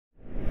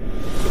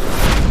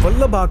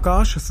वल्लभ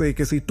आकाश से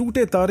किसी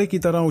टूटे तारे की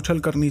तरह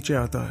उछलकर नीचे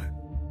आता है।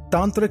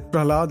 तांत्रिक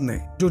प्रहलाद ने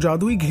जो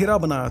जादुई घेरा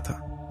बनाया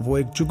था वो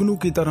एक जुगनू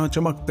की तरह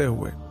चमकते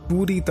हुए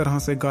पूरी तरह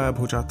से गायब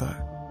हो जाता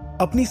है।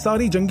 अपनी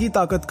सारी जंगी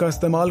ताकत का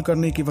इस्तेमाल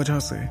करने की वजह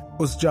से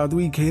उस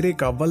जादुई घेरे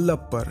का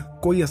वल्लभ पर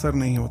कोई असर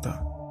नहीं होता।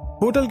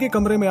 होटल के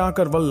कमरे में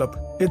आकर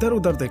वल्लभ इधर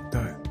उधर देखता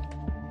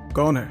है।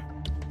 कौन है?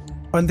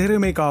 अंधेरे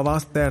में एक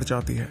आवाज तैर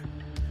जाती है।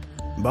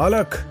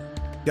 बालक,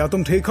 क्या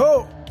तुम ठीक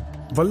हो?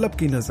 वल्लभ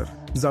की नजर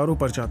ज़ारू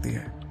पर जाती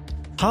है।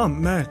 हाँ,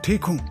 मैं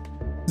ठीक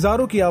हूं।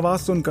 ज़ारू की आवाज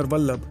सुनकर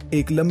वल्लभ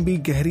एक लंबी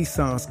गहरी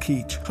सांस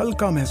खींच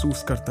हल्का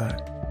महसूस करता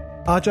है।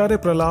 आचार्य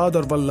प्रहलाद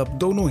और वल्लभ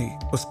दोनों ही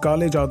उस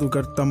काले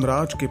जादूगर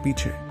तमराज के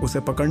पीछे उसे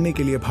पकड़ने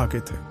के लिए भागे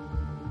थे,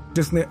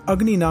 जिसने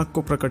अग्नि नाग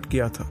को प्रकट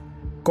किया था।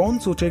 कौन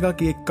सोचेगा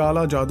कि एक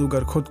काला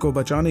जादूगर खुद को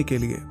बचाने के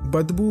लिए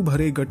बदबू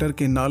भरे गटर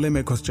के नाले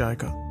में घुस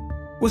जाएगा।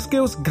 उसके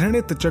उस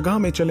घृणित जगह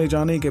में चले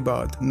जाने के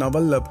बाद न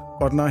वल्लभ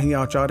और न ही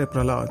आचार्य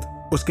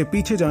प्रहलाद उसके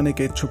पीछे जाने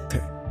के इच्छुक थे,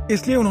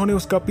 इसलिए उन्होंने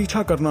उसका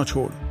पीछा करना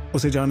छोड़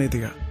उसे जाने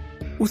दिया।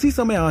 उसी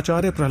समय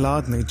आचार्य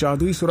प्रहलाद ने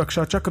जादुई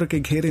सुरक्षा चक्र के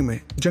घेरे में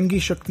जंगी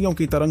शक्तियों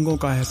की तरंगों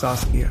का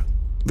एहसास किया।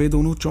 वे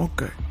दोनों चौंक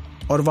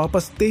गए और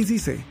वापस तेजी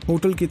से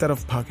होटल की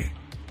तरफ भागे।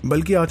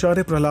 बल्कि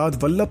आचार्य प्रहलाद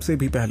वल्लभ से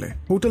भी पहले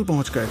होटल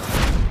पहुंच गए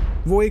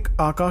थे। वो एक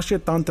आकाशीय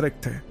तांत्रिक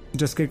थे,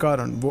 जिसके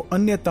कारण वो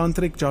अन्य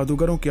तांत्रिक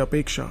जादूगरों की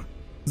अपेक्षा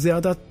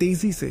ज्यादा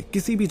तेजी से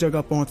किसी भी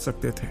जगह पहुंच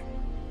सकते थे।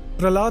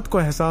 प्रहलाद को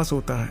एहसास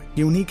होता है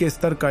कि उन्हीं के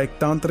स्तर का एक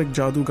तांत्रिक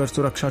जादूगर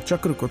सुरक्षा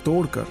चक्र को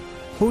तोड़कर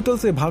होटल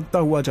से भागता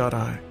हुआ जा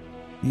रहा है।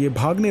 ये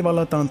भागने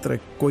वाला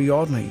तांत्रिक कोई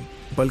और नहीं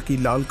बल्कि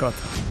लालका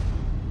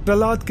था।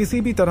 प्रहलाद किसी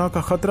भी तरह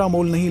का खतरा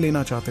मोल नहीं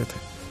लेना चाहते थे।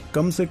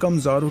 कम से कम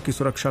ज़ारू की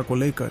सुरक्षा को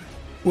लेकर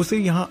उसे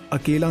यहाँ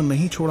अकेला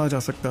नहीं छोड़ा जा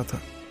सकता था।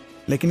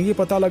 लेकिन ये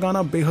पता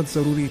लगाना बेहद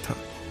जरूरी था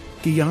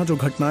कि यहाँ जो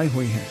घटनाएं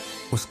हुई हैं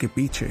उसके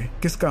पीछे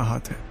किसका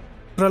हाथ है।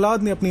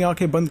 प्रहलाद ने अपनी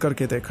आंखें बंद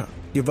करके देखा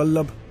कि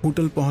वल्लभ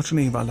होटल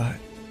पहुंचने ही वाला है।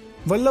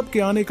 वल्लभ के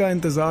आने का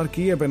इंतजार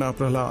किए बिना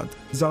प्रहलाद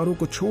ज़ारू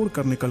को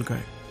छोड़कर निकल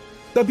गए।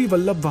 तभी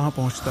वल्लभ वहां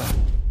पहुंचता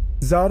है।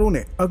 ज़ारू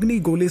ने अग्नि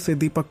गोले से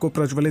दीपक को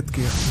प्रज्वलित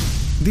किया।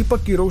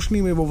 दीपक की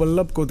रोशनी में वो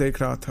वल्लभ को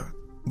देख रहा था।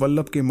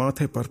 वल्लभ के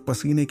माथे पर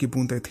पसीने की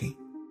बूंदें थीं।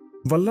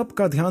 वल्लभ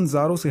का ध्यान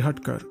ज़ारू से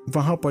हटकर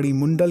वहां पड़ी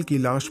मुंडल की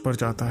लाश पर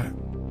जाता है।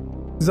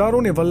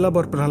 ज़ारू ने वल्लभ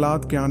और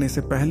प्रहलाद के आने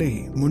से पहले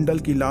ही मुंडल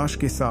की लाश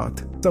के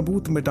साथ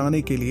सबूत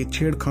मिटाने के लिए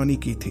छेड़खानी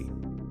की थी।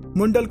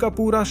 मुंडल का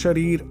पूरा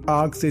शरीर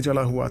आग से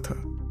जला हुआ था।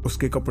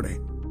 उसके कपड़े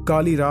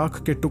काली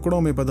राख के टुकड़ों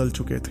में बदल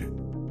चुके थे।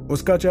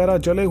 उसका चेहरा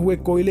जले हुए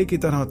कोयले की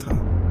तरह था।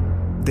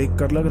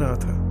 देखकर लग रहा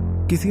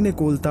था किसी ने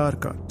कोलतार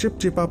का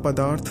चिपचिपा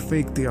पदार्थ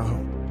फेंक दिया हो।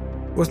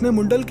 उसने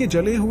मुंडल के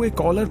जले हुए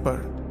कॉलर पर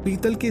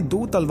पीतल के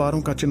 2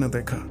 तलवारों का चिन्ह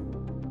देखा।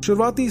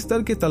 शुरुआती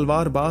स्तर के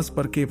तलवारबाज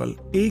पर केवल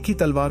एक ही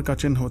तलवार का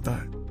चिन्ह होता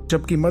है,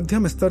 जबकि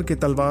मध्यम स्तर के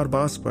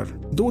तलवारबाज पर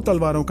 2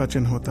 तलवारों का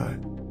चिन्ह होता है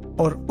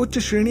और उच्च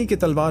श्रेणी के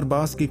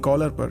तलवारबाज की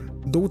कॉलर पर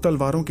 2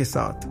 तलवारों के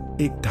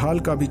साथ एक ढाल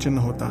का भी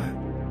चिन्ह होता है।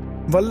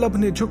 वल्लभ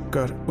ने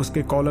झुककर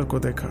उसके कॉलर को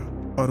देखा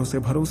और उसे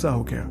भरोसा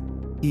हो गया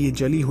कि ये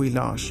जली हुई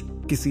लाश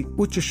किसी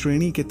उच्च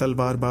श्रेणी के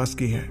तलवारबाज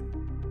की है।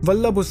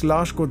 वल्लभ उस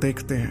लाश को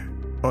देखते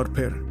हैं और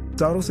फिर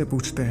ज़ारू से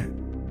पूछते हैं,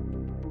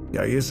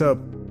 क्या ये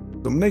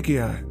सब तुमने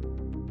किया है?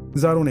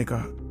 ज़ारू ने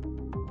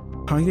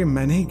कहा, हाँ, ये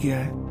मैंने ही किया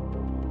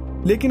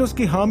है। लेकिन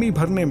उसकी हामी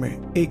भरने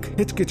में एक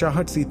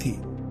हिचकिचाहट सी थी।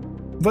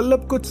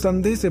 वल्लभ कुछ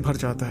संदेह से भर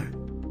जाता है।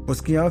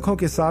 उसकी आंखों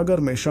के सागर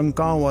में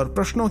शंकाओं और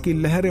प्रश्नों की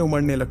लहरें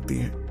उमड़ने लगती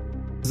हैं।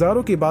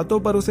 ज़ारू की बातों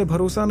पर उसे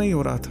भरोसा नहीं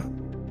हो रहा था।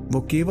 वो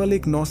केवल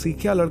एक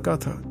नौसिखिया लड़का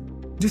था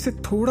जिसे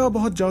थोड़ा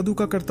बहुत जादू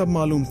का करतब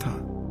मालूम था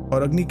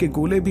और अग्नि के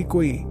गोले भी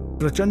कोई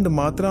प्रचंड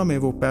मात्रा में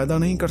वो पैदा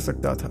नहीं कर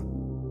सकता था।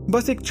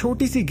 बस एक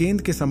छोटी सी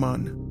गेंद के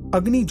समान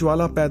अग्नि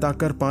ज्वाला पैदा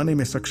कर पाने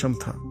में सक्षम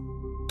था।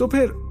 तो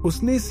फिर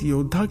उसने इस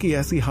योद्धा की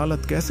ऐसी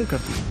हालत कैसे कर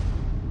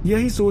दी?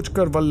 यही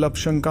सोचकर वल्लभ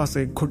शंका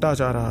से घुटा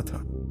जा रहा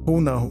था। हो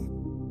ना हो,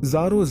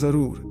 ज़ारू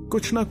जरूर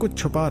कुछ ना कुछ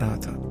छुपा रहा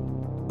था।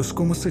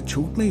 उसको मुझसे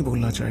झूठ नहीं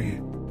बोलना चाहिए,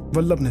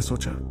 वल्लभ ने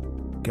सोचा।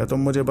 क्या तुम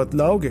मुझे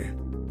बतलाओगे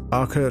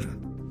आखिर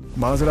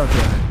माजरा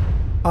क्या है?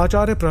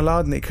 आचार्य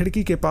प्रहलाद ने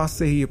खिड़की के पास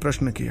से ही ये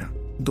प्रश्न किया।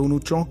 दोनों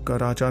चौंक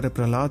कर आचार्य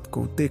प्रहलाद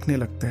को देखने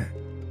लगते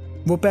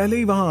हैं। वो पहले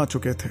ही वहां आ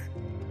चुके थे।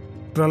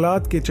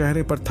 प्रहलाद के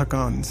चेहरे पर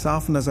थकान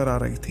साफ नजर आ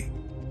रही थी।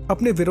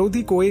 अपने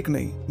विरोधी को एक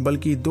नहीं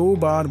बल्कि 2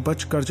 बार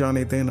बच कर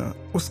जाने देना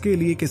उसके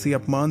लिए किसी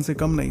अपमान से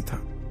कम नहीं था।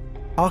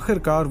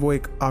 आखिरकार वो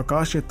एक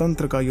आकाशीय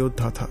तंत्र का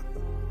योद्धा था।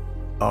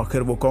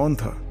 आखिर वो कौन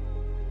था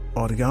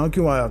और यहां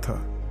क्यों आया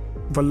था?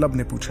 वल्लभ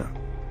ने पूछा।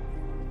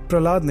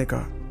 प्रहलाद ने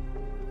कहा,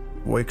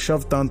 वो एक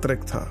शव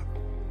तांत्रिक था,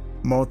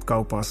 मौत का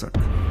उपासक।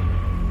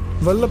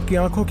 वल्लभ की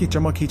आंखों की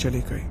चमक ही चली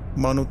गई,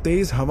 मानो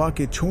तेज हवा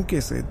के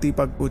झोंके से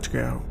दीपक बुझ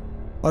गया हो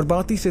और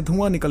बाती से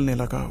धुआं निकलने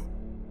लगा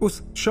हो।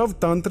 उस शव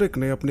तांत्रिक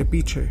ने अपने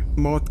पीछे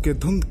मौत के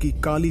धुंध की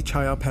काली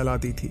छाया फैला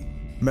दी थी।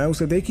 मैं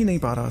उसे देख ही नहीं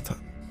पा रहा था।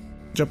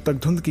 जब तक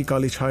धुंध की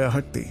काली छाया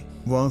हटती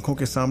वो आंखों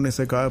के सामने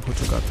से गायब हो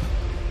चुका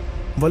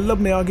था।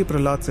 वल्लभ ने आगे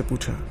प्रहलाद से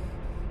पूछा,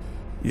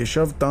 ये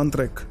शव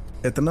तांत्रिक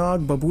इतना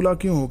आग बबूला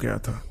क्यों हो गया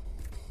था?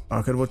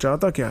 आखिर वो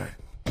चाहता क्या है?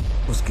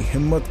 उसकी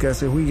हिम्मत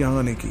कैसे हुई यहाँ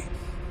आने की?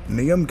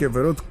 नियम के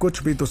विरुद्ध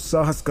कुछ भी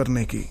दुस्साहस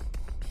करने की।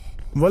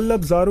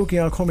 वल्लभ ज़ारू की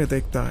आंखों में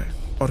देखता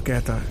है और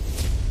कहता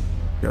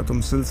है, क्या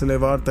तुम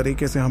सिलसिलेवार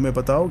तरीके से हमें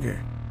बताओगे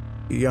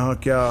यहाँ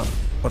क्या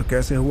और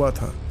कैसे हुआ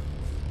था?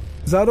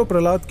 ज़ारू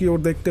प्रहलाद की ओर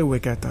देखते हुए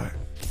कहता है,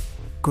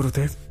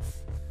 गुरुदेव,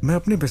 मैं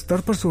अपने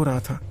बिस्तर पर सो रहा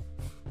था।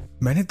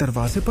 मैंने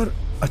दरवाजे पर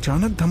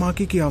अचानक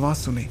धमाके की आवाज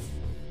सुनी।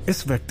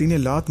 इस व्यक्ति ने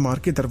लात मार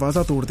के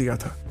दरवाजा तोड़ दिया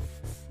था।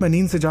 मैं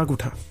नींद से जाग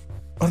उठा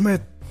और मैं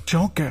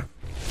चौंक गया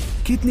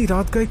कि इतनी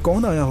रात का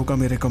कौन आया होगा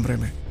मेरे कमरे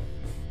में।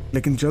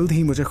 लेकिन जल्द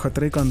ही मुझे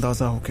खतरे का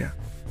अंदाजा हो गया।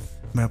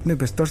 मैं अपने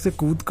बिस्तर से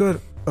कूदकर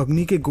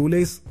अग्नि के गोले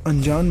इस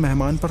अनजान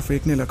मेहमान पर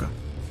फेंकने लगा।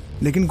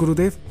 लेकिन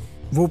गुरुदेव,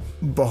 वो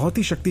बहुत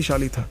ही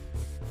शक्तिशाली था।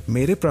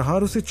 मेरे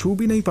प्रहार उसे छू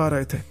भी नहीं पा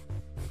रहे थे।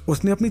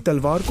 उसने अपनी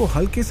तलवार को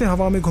हल्के से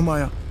हवा में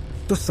घुमाया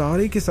तो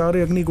सारे के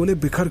सारे अग्निगोले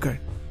बिखर गए।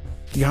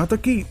 यहां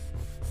तक कि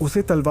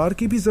उसे तलवार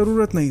की भी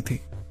जरूरत नहीं थी।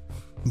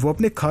 वो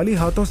अपने खाली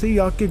हाथों से ही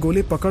आग के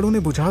गोले पकड़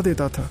उन्हें बुझा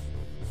देता था।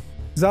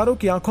 ज़ारू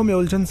की आंखों में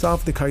उलझन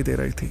साफ दिखाई दे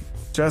रही थी।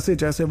 जैसे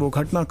जैसे वो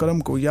घटनाक्रम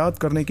को याद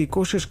करने की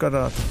कोशिश कर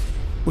रहा था,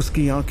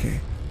 उसकी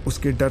आंखें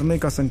उसके डरने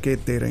का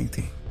संकेत दे रही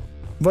थी।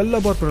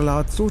 वल्लभ और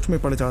प्रहलाद सोच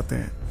में पड़ जाते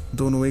हैं।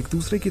 दोनों एक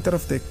दूसरे की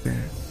तरफ देखते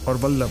हैं और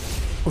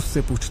वल्लभ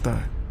उससे पूछता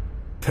है,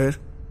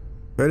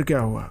 फिर क्या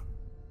हुआ?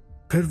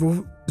 फिर वो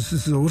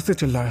जोर से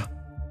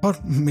चिल्लाया और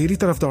मेरी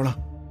तरफ दौड़ा।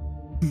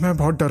 मैं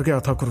बहुत डर गया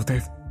था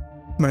गुरुदेव।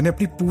 मैंने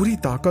अपनी पूरी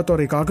ताकत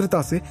और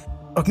एकाग्रता से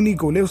अग्नि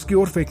गोले उसकी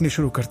ओर फेंकने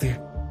शुरू कर दिए।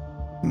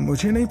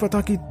 मुझे नहीं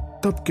पता कि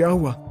तब क्या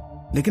हुआ,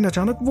 लेकिन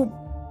अचानक वो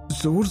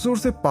जोर जोर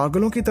से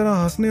पागलों की तरह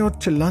हंसने और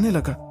चिल्लाने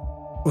लगा।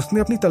 उसने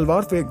अपनी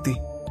तलवार फेंक दी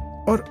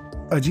और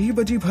अजीब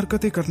अजीब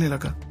हरकतें करने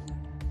लगा।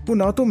 वो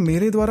ना तो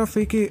मेरे द्वारा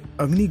फेंके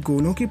अग्नि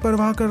गोलों की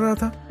परवाह कर रहा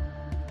था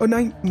और ना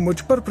ही मुझ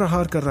पर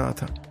प्रहार कर रहा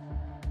था।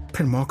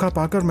 फिर मौका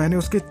पाकर मैंने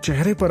उसके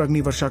चेहरे पर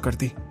अग्नि वर्षा कर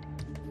दी।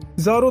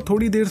 ज़ारू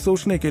थोड़ी देर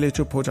सोचने के लिए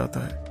चुप हो जाता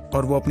है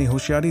और वो अपनी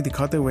होशियारी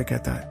दिखाते हुए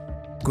कहता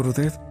है,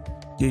 गुरुदेव,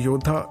 ये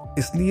योद्धा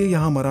इसलिए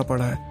यहां मरा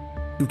पड़ा है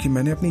क्योंकि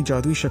मैंने अपनी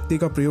जादुई शक्ति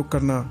का प्रयोग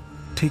करना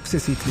ठीक से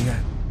सीख लिया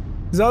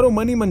है। ज़ारू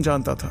मन ही मन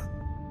जानता था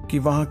कि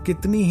वहां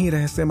कितनी ही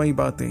रहस्यमयी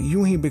बातें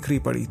यूं ही बिखरी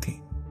पड़ी थी,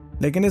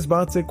 लेकिन इस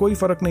बात से कोई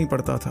फर्क नहीं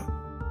पड़ता था।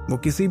 वो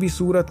किसी भी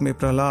सूरत में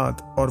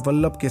प्रहलाद और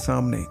वल्लभ के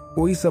सामने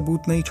कोई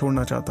सबूत नहीं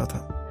छोड़ना चाहता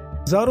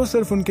था। ज़ारू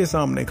सिर्फ उनके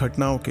सामने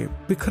घटनाओं के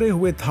बिखरे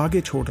हुए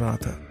धागे छोड़ रहा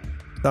था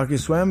ताकि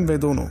स्वयं वे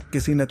दोनों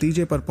किसी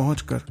नतीजे पर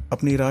पहुंचकर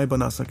अपनी राय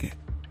बना सके।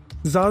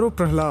 ज़ारू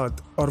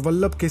प्रहलाद और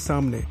वल्लभ के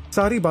सामने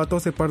सारी बातों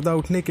से पर्दा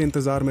उठने के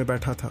इंतजार में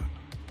बैठा था।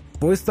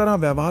 वो इस तरह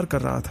व्यवहार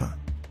कर रहा था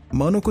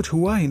मानो कुछ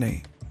हुआ ही नहीं।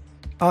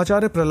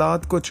 आचार्य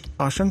प्रहलाद कुछ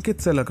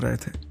आशंकित से लग रहे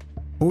थे।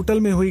 होटल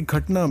में हुई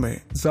घटना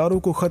में ज़ारू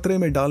को खतरे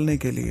में डालने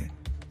के लिए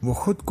वो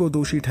खुद को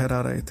दोषी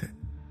ठहरा रहे थे।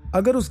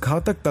 अगर उस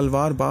घातक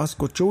तलवारबाज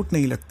को चोट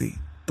नहीं लगती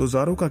तो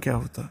ज़ारू का क्या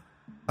होता?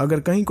 अगर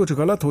कहीं कुछ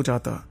गलत हो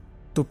जाता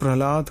तो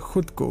प्रहलाद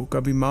खुद को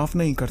कभी माफ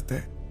नहीं करते।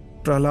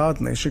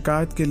 प्रहलाद ने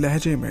शिकायत के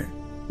लहजे में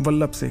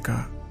वल्लभ से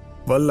कहा,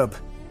 वल्लभ,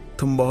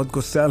 तुम बहुत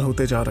गुस्सैल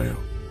होते जा रहे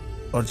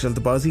हो और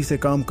जल्दबाजी से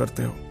काम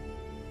करते हो,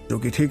 जो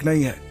कि ठीक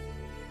नहीं है।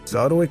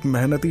 ज़ारू एक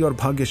मेहनती और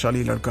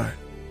भाग्यशाली लड़का है।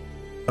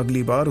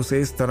 अगली बार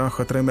उसे इस तरह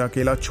खतरे में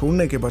अकेला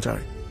छोड़ने के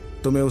बजाय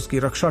तुम्हें उसकी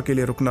रक्षा के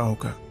लिए रुकना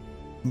होगा।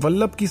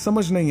 वल्लभ की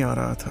समझ नहीं आ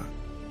रहा था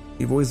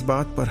कि वो इस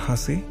बात पर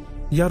हंसे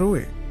या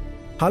रोए।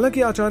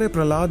 हालांकि आचार्य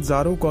प्रहलाद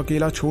ज़ारू को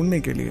अकेला छोड़ने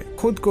के लिए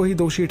खुद को ही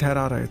दोषी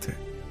ठहरा रहे थे,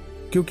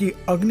 क्योंकि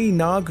अग्नि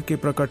नाग के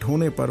प्रकट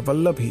होने पर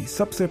वल्लभ ही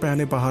सबसे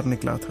पहले बाहर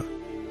निकला था।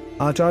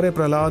 आचार्य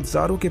प्रहलाद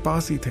ज़ारू के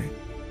पास ही थे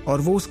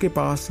और वो उसके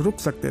पास रुक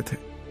सकते थे।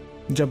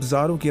 जब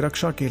ज़ारू की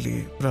रक्षा के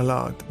लिए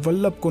प्रहलाद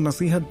वल्लभ को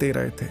नसीहत दे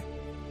रहे थे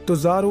तो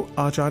ज़ारू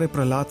आचार्य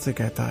प्रहलाद से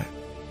कहता है,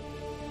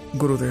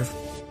 गुरुदेव,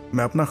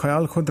 मैं अपना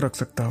ख्याल खुद रख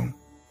सकता हूं।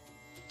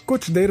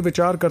 कुछ देर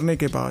विचार करने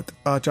के बाद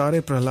आचार्य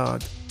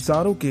प्रहलाद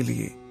ज़ारू के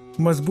लिए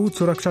मजबूत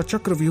सुरक्षा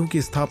चक्रव्यूह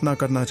की स्थापना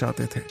करना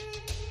चाहते थे।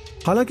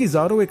 हालांकि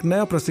ज़ारू एक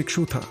नया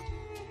प्रशिक्षु था।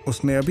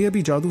 उसने अभी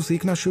अभी जादू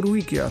सीखना शुरू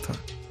ही किया था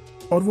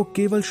और वो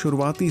केवल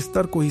शुरुआती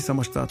स्तर को ही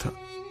समझता था।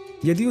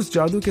 यदि उस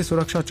जादू के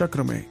सुरक्षा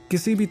चक्र में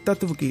किसी भी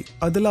तत्व की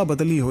अदला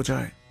बदली हो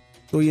जाए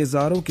तो ये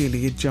ज़ारू के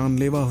लिए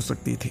जानलेवा हो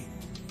सकती थी।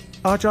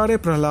 आचार्य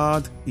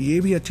प्रहलाद ये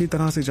भी अच्छी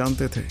तरह से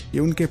जानते थे कि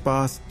उनके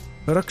पास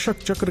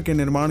रक्षक चक्र के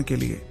निर्माण के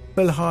लिए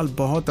फिलहाल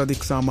बहुत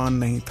अधिक सामान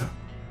नहीं था।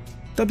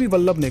 तभी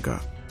वल्लभ ने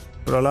कहा,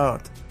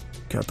 प्रहलाद,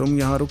 क्या तुम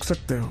यहाँ रुक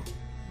सकते हो?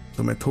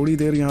 तुम्हें थोड़ी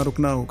देर यहाँ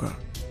रुकना होगा।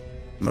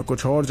 मैं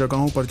कुछ और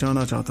जगहों पर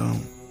जाना चाहता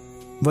हूँ।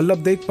 वल्लभ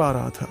देख पा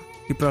रहा था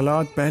कि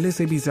प्रहलाद पहले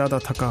से भी ज्यादा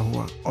थका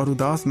हुआ और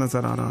उदास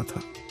नजर आ रहा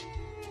था।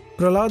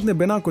 प्रहलाद ने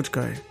बिना कुछ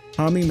कहे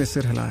हामी में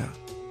सिर हिलाया।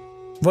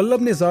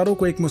 वल्लभ ने ज़ारू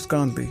को एक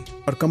मुस्कान दी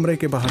और कमरे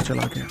के बाहर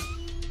चला गया।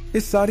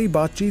 इस सारी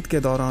बातचीत के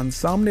दौरान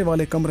सामने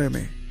वाले कमरे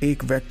में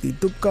एक व्यक्ति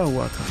दुबका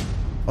हुआ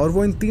था और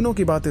वो इन तीनों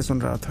की बातें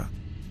सुन रहा था।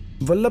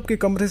 वल्लभ के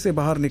कमरे से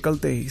बाहर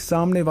निकलते ही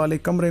सामने वाले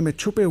कमरे में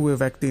छुपे हुए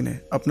व्यक्ति ने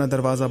अपना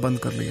दरवाजा बंद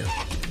कर लिया।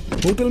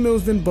 होटल में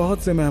उस दिन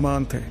बहुत से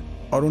मेहमान थे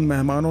और उन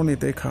मेहमानों ने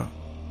देखा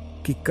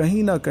कि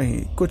कहीं ना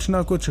कहीं कुछ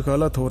ना कुछ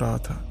गलत हो रहा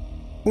था।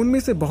 उनमें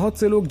से बहुत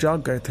से लोग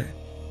जाग गए थे।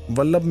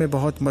 वल्लभ में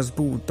बहुत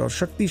मजबूत और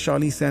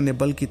शक्तिशाली सैन्य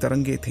बल की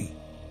तरंगे थीं।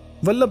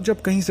 वल्लभ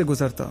जब कहीं से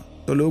गुजरता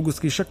तो लोग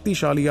उसकी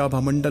शक्तिशाली आभा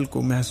मंडल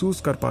को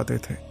महसूस कर पाते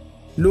थे।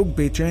 लोग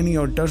बेचैनी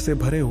और डर से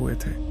भरे हुए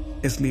थे,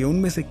 इसलिए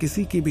उनमें से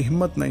किसी की भी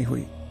हिम्मत नहीं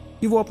हुई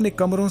कि वो अपने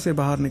कमरों से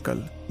बाहर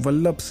निकल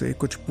वल्लभ से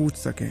कुछ पूछ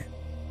सके।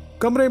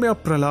 कमरे में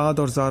अब प्रहलाद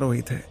और ज़ारो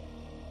ही थे।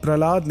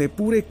 प्रहलाद ने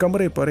पूरे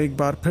कमरे पर एक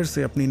बार फिर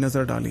से अपनी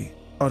नजर डाली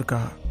और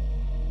कहा,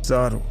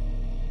 ज़ारो,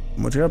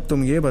 मुझे अब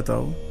तुम ये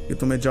बताओ कि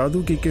तुम्हें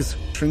जादू की किस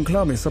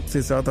श्रृंखला में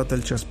सबसे ज्यादा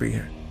दिलचस्पी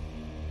है,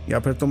 या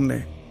फिर तुमने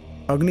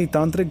अग्नि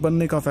तांत्रिक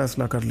बनने का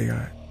फैसला कर लिया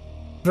है।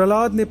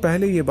 प्रहलाद ने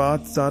पहले ये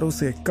बात ज़ारो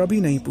से कभी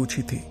नहीं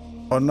पूछी थी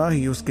और ना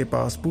ही उसके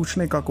पास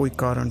पूछने का कोई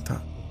कारण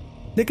था,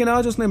 लेकिन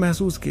आज उसने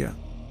महसूस किया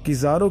कि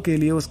ज़ारो के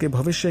लिए उसके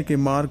भविष्य के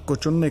मार्ग को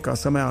चुनने का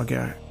समय आ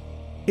गया है।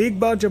 एक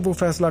बार जब वो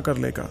फैसला कर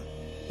लेगा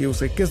कि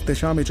उसे किस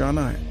दिशा में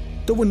जाना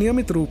है, तो वो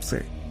नियमित रूप से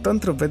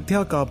तंत्र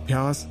विद्या का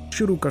अभ्यास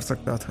शुरू कर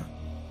सकता था।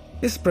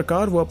 इस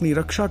प्रकार वो अपनी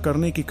रक्षा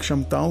करने की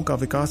क्षमताओं का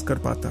विकास कर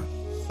पाता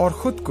और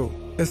खुद को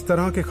इस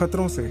तरह के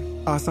खतरों से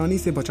आसानी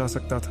से बचा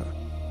सकता था।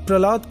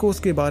 प्रहलाद को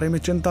उसके बारे में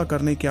चिंता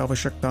करने की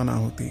आवश्यकता ना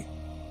होती।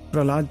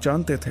 प्रहलाद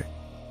जानते थे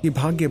कि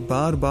भाग्य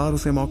बार बार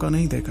उसे मौका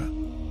नहीं देगा।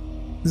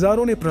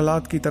 ज़ारो ने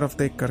प्रहलाद की तरफ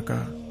देखकर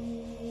कहा,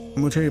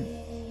 मुझे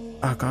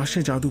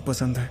आकाशीय जादू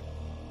पसंद है।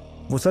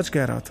 वो सच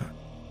कह रहा था।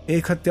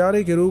 एक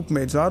हत्यारे के रूप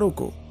में ज़ारो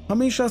को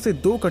हमेशा से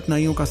दो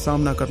कठिनाइयों का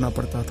सामना करना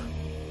पड़ता था।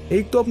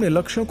 एक तो अपने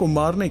लक्ष्यों को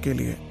मारने के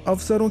लिए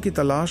अवसरों की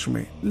तलाश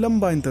में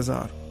लंबा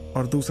इंतजार,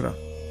 और दूसरा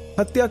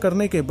हत्या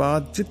करने के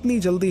बाद जितनी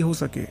जल्दी हो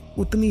सके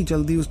उतनी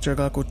जल्दी उस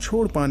जगह को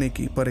छोड़ पाने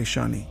की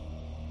परेशानी।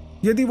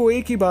 यदि वो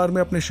एक ही बार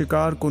में अपने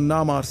शिकार को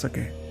ना मार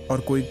सके और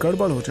कोई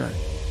गड़बड़ हो जाए,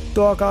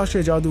 तो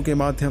आकाशीय जादू के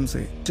माध्यम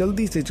से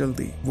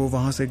जल्दी वो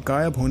वहां से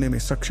गायब होने में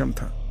सक्षम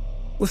था।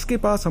 उसके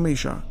पास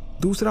हमेशा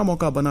दूसरा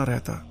मौका बना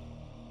रहता।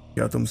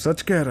 क्या तुम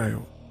सच कह रहे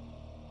हो?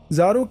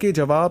 ज़ारो के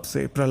जवाब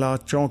से प्रहलाद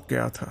चौंक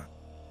गया था।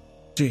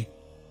 जी,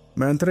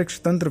 मैं अंतरिक्ष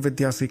तंत्र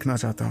विद्या सीखना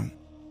चाहता हूं।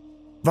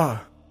 वाह,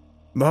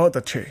 बहुत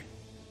अच्छे,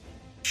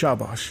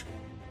 शाबाश।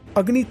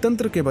 अग्नि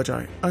तंत्र के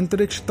बजाय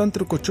अंतरिक्ष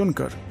तंत्र को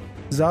चुनकर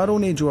ज़ारो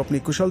ने जो अपनी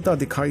कुशलता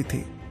दिखाई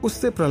थी,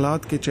 उससे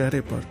प्रहलाद के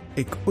चेहरे पर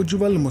एक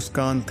उज्जवल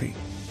मुस्कान थी।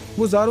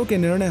 वो ज़ारो के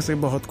निर्णय से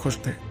बहुत खुश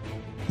थे।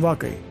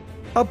 वाकई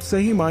अब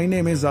सही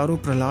मायने में ज़ारो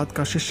प्रहलाद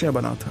का शिष्य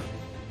बना था।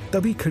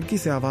 तभी खिड़की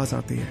से आवाज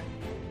आती है,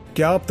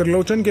 क्या आप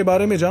त्रिलोचन के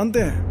बारे में जानते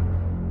हैं?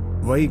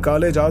 वही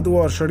काले जादू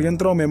और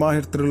षड्यंत्रों में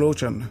माहिर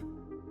त्रिलोचन।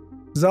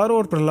 ज़ारो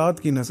और प्रहलाद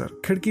की नजर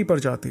खिड़की पर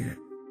जाती है।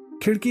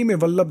 खिड़की में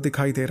वल्लभ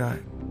दिखाई दे रहा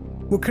है।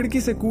 वो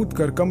खिड़की से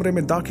कूदकर कमरे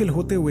में दाखिल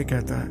होते हुए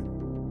कहता है,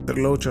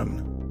 त्रिलोचन,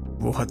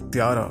 वो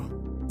हत्यारा,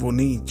 वो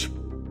नीच,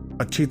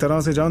 अच्छी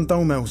तरह से जानता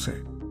हूं मैं उसे।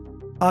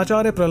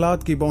 आचार्य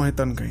प्रहलाद की भौहें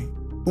तन गईं।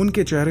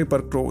 उनके चेहरे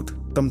पर क्रोध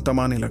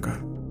तमतमाने लगा।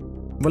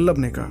 वल्लभ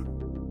ने कहा,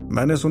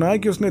 मैंने सुना है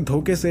कि उसने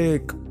धोखे से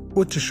एक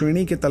उच्च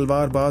श्रेणी के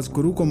तलवारबाज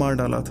गुरु को मार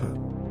डाला था।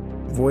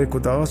 वो एक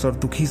उदास और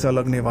दुखी सा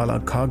लगने वाला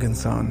घाघ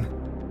इंसान,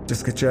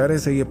 जिसके चेहरे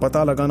से यह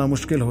पता लगाना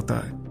मुश्किल होता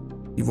है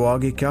कि वो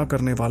आगे क्या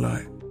करने वाला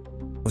है।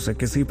 उसे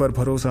किसी पर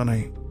भरोसा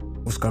नहीं,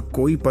 उसका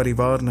कोई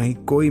परिवार नहीं,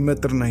 कोई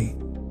मित्र नहीं।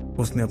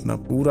 उसने अपना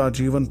पूरा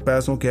जीवन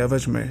पैसों के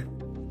एवज में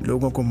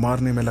लोगों को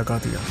मारने में लगा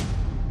दिया।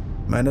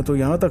 मैंने तो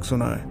यहां तक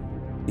सुना है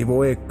कि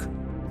वो एक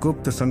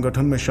गुप्त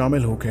संगठन में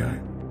शामिल हो गया है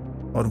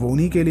और वो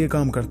उन्हीं के लिए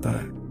काम करता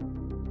है।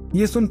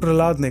 ये सुन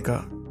प्रहलाद ने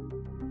कहा,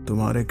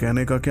 तुम्हारे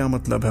कहने का क्या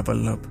मतलब है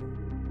वल्लभ?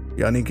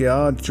 यानी कि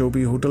आज जो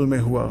भी होटल में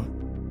हुआ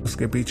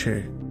उसके पीछे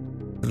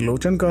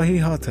त्रिलोचन का ही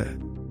हाथ है?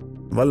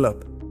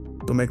 वल्लभ,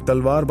 तुम एक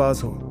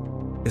तलवारबाज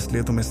हो,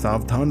 इसलिए तुम्हें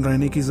सावधान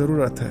रहने की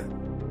जरूरत है।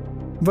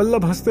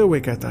 वल्लभ हंसते हुए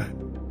कहता है,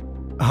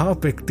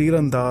 आप एक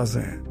तीरंदाज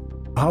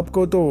हैं,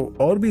 आपको तो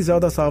और भी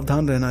ज्यादा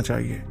सावधान रहना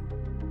चाहिए।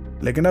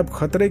 लेकिन अब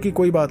खतरे की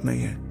कोई बात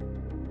नहीं है,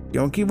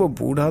 क्योंकि वो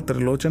बूढ़ा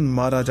त्रिलोचन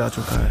मारा जा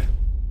चुका है।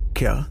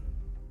 क्या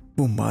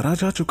वो मारा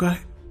जा चुका है?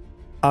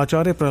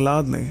 आचार्य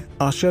प्रहलाद ने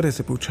आश्चर्य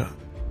से पूछा।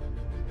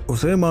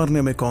 उसे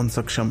मारने में कौन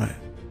सक्षम है?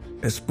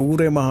 इस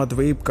पूरे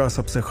महाद्वीप का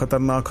सबसे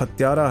खतरनाक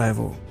हत्यारा है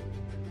वो।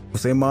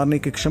 उसे मारने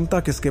की क्षमता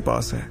किसके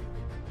पास है?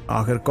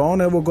 आखिर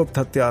कौन है वो गुप्त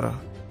हत्यारा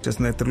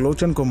जिसने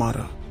त्रिलोचन को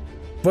मारा?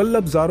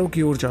 वल्लभ ज़ारो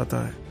की ओर जाता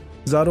है।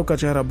 ज़ारो का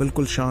चेहरा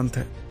बिल्कुल शांत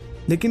है,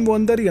 लेकिन वो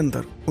अंदर ही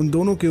अंदर उन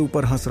दोनों के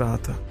ऊपर हंस रहा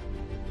था।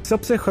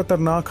 सबसे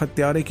खतरनाक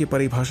हत्यारे की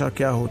परिभाषा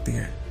क्या होती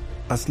है?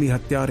 असली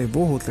हत्यारे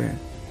वो होते हैं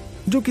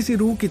जो किसी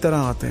रूह की तरह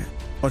आते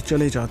हैं और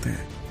चले जाते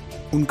हैं।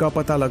 उनका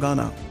पता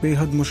लगाना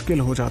बेहद मुश्किल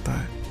हो जाता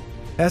है।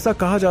 ऐसा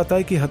कहा जाता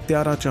है कि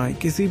हत्यारा चाहे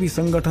किसी भी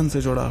संगठन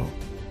से जुड़ा हो,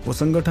 वो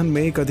संगठन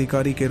में एक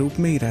अधिकारी के रूप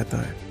में ही रहता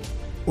है।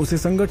 उसे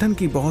संगठन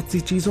की बहुत सी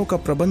चीजों का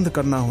प्रबंध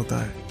करना होता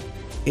है।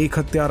 एक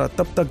हत्यारा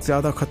तब तक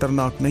ज्यादा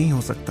खतरनाक नहीं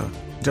हो सकता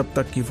जब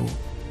तक कि वो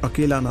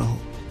अकेला ना हो।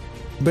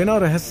 बिना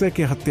रहस्य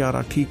के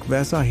हत्यारा ठीक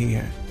वैसा ही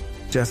है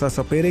जैसा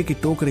सपेरे की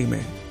टोकरी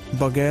में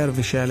बगैर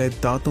विषैले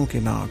दांतों के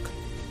नाग।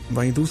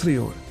 वहीं दूसरी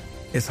ओर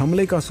इस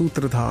हमले का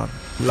सूत्रधार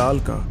लाल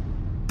का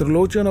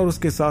त्रिलोचन और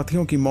उसके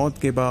साथियों की मौत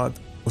के बाद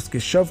उसके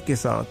शव के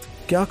साथ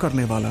क्या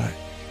करने वाला है?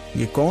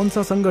 ये कौन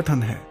सा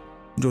संगठन है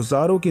जो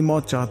ज़ारो की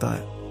मौत चाहता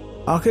है?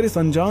 आखिर इस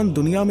अनजान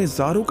दुनिया में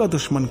ज़ारो का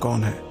दुश्मन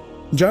कौन है?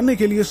 जानने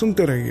के लिए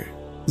सुनते रहिए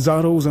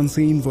ज़ारोज़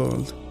अनसीन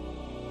वर्ल्ड,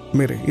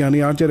 मेरे यानी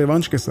आरजे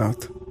रेवांश के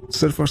साथ,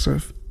 सिर्फ और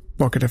सिर्फ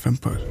पॉकेट एफएम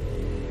पर।